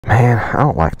Man, I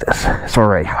don't like this. It's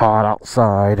already hot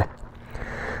outside.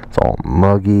 It's all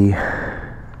muggy.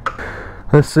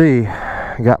 Let's see.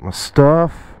 I got my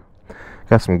stuff.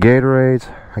 Got some Gatorades.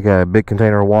 I got a big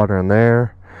container of water in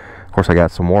there. Of course, I got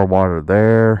some more water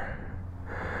there.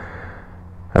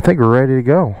 I think we're ready to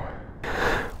go.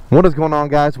 What is going on,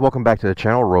 guys? Welcome back to the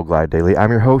channel, Road Glide Daily. I'm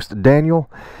your host,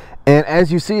 Daniel. And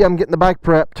as you see, I'm getting the bike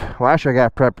prepped. Well, actually, I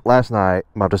got prepped last night.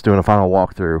 I'm just doing a final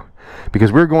walkthrough.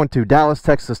 Because we're going to Dallas,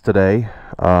 Texas today.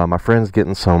 My friend's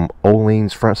getting some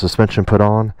Olean's front suspension put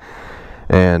on.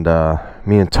 And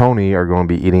me and Tony are going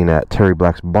to be eating at Terry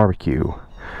Blacks BBQ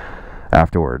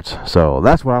afterwards. So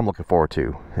that's what I'm looking forward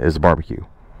to, is the barbecue.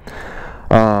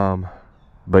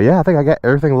 But yeah, I think I got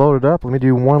everything loaded up. Let me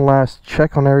do one last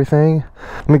check on everything.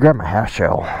 Let me grab my half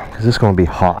shell, because it's going to be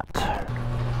hot.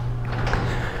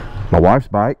 My wife's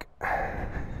bike.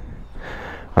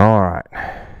 Alright.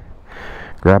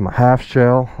 Grab my half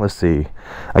shell. Let's see.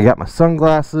 I got my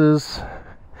sunglasses.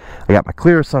 I got my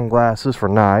clear sunglasses for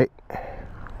night.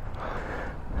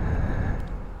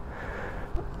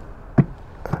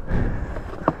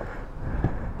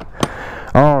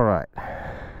 Alright.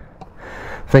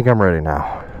 I think I'm ready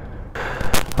now.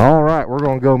 Alright, we're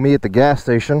going to go meet at the gas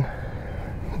station.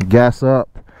 Gas up.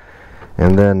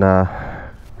 And then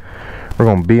we're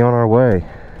going to be on our way.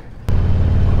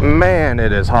 Man,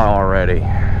 it is hot already.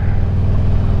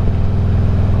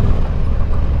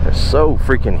 It's so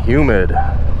freaking humid.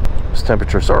 This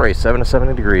temperature's already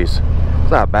 70 degrees.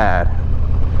 It's not bad.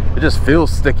 It just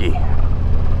feels sticky.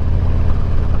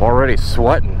 I'm already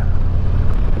sweating.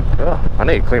 Ugh, I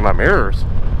need to clean my mirrors.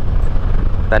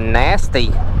 The nasty.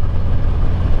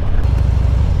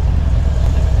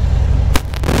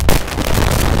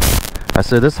 I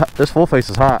said this full face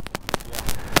is hot.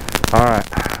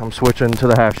 Alright, I'm switching to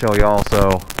the half shell, y'all,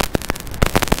 so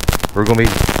we're going to be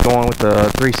going with the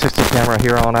 360 camera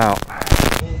here on out.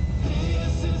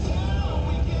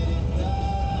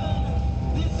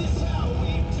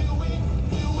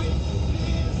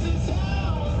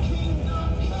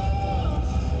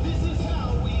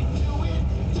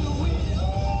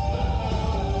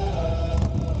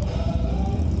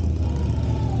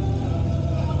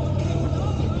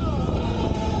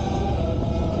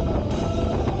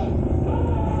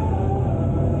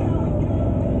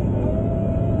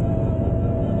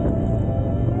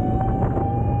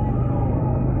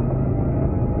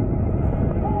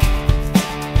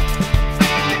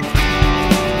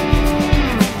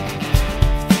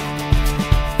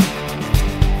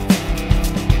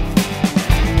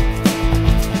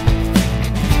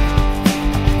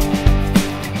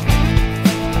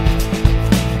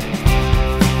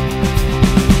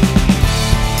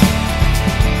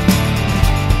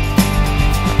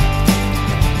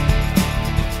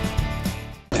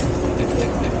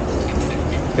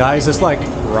 Guys, it's like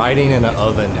riding in an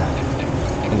oven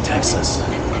in Texas.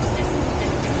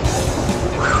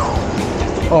 Whew.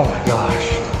 Oh my gosh.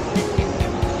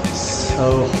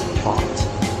 So hot.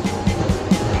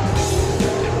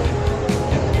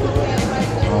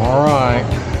 Alright.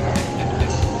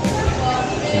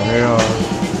 Here we are.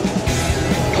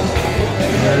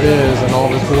 There it is in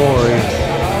all its glory.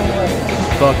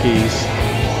 Buc-ee's.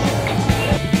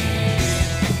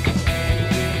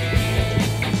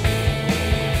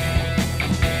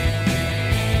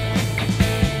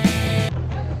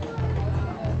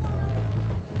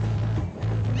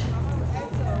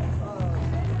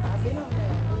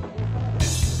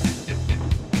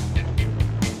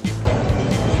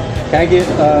 Can I get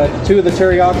 2 of the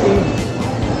teriyaki?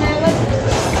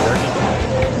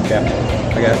 Yeah,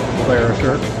 I got Claire a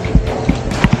shirt.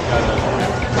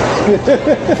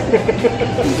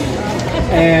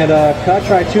 And can I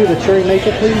try 2 of the cherry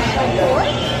maple, please?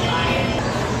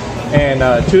 And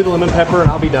 2 of the lemon pepper, and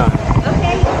I'll be done.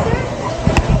 Okay, sir.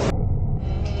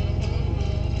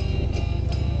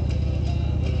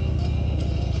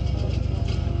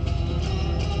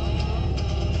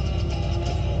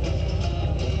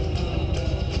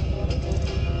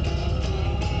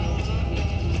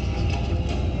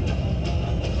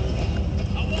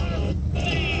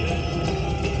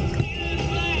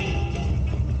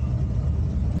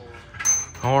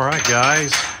 Alright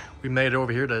guys, we made it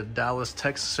over here to Dallas,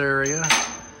 Texas area.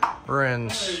 We're in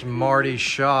Smarty's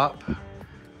shop.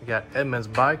 We got Edmund's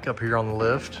bike up here on the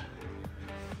lift.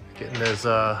 Getting his,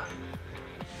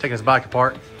 taking his bike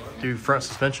apart, do front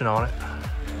suspension on it.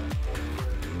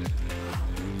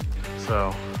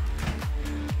 So,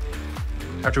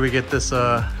 after we get this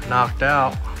knocked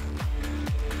out,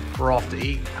 we're off to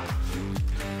eat.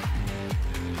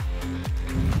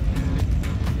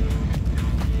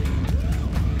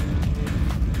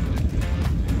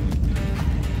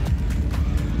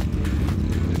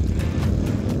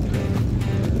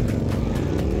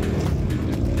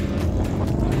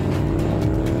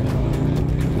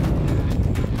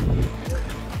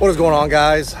 What is going on,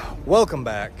 guys? Welcome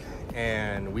back,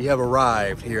 and we have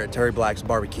arrived here at Terry Blacks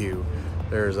BBQ.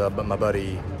 There's my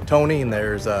buddy Tony, and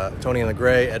there's Tony in the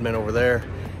gray, Edmund over there,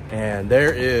 and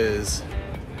there is,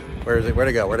 where is it? Where'd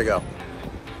it go? Where'd it go?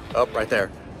 Oh, right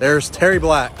there. There's Terry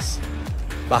Blacks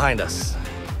behind us,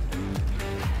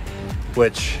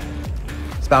 which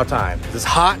it's about time. It's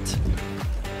hot,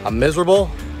 I'm miserable,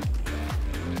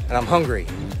 and I'm hungry.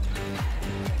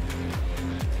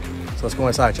 So let's go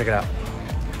inside, check it out.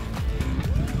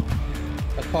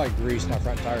 That's probably grease my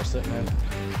front tire sitting in.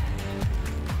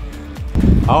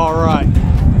 All right,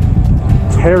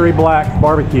 Terry Blacks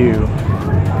BBQ.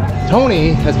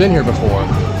 Tony has been here before.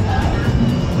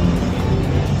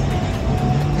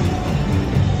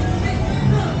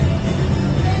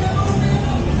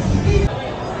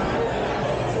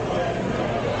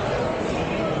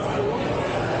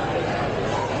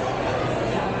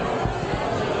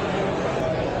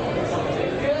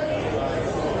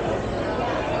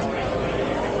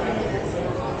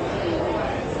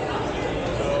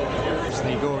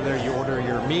 You go over there, you order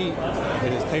your meat,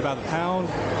 it is paid by the pound.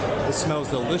 It smells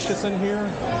delicious in here.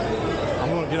 I'm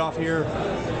gonna get off here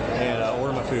and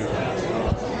order my food. Oh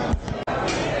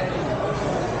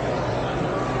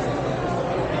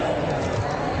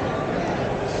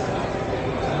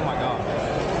my God.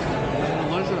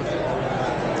 Delicious.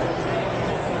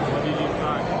 What did you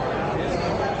try?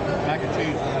 Mac and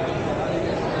cheese.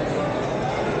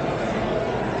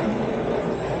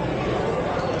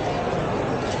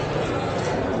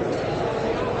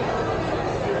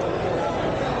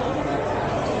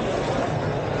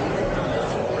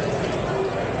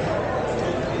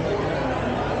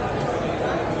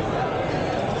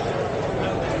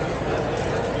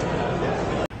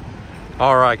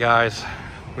 All right, guys,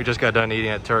 we just got done eating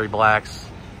at Terry Blacks.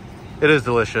 It is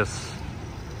delicious.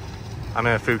 I'm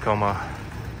in a food coma.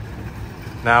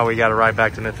 Now we got to ride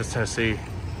back to Memphis, Tennessee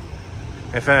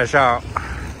and finish out,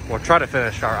 we'll try to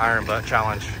finish our Iron Butt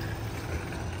Challenge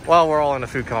while we're all in a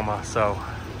food coma, so.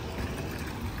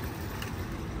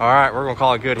 All right, we're gonna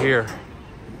call it good here.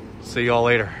 See y'all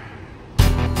later.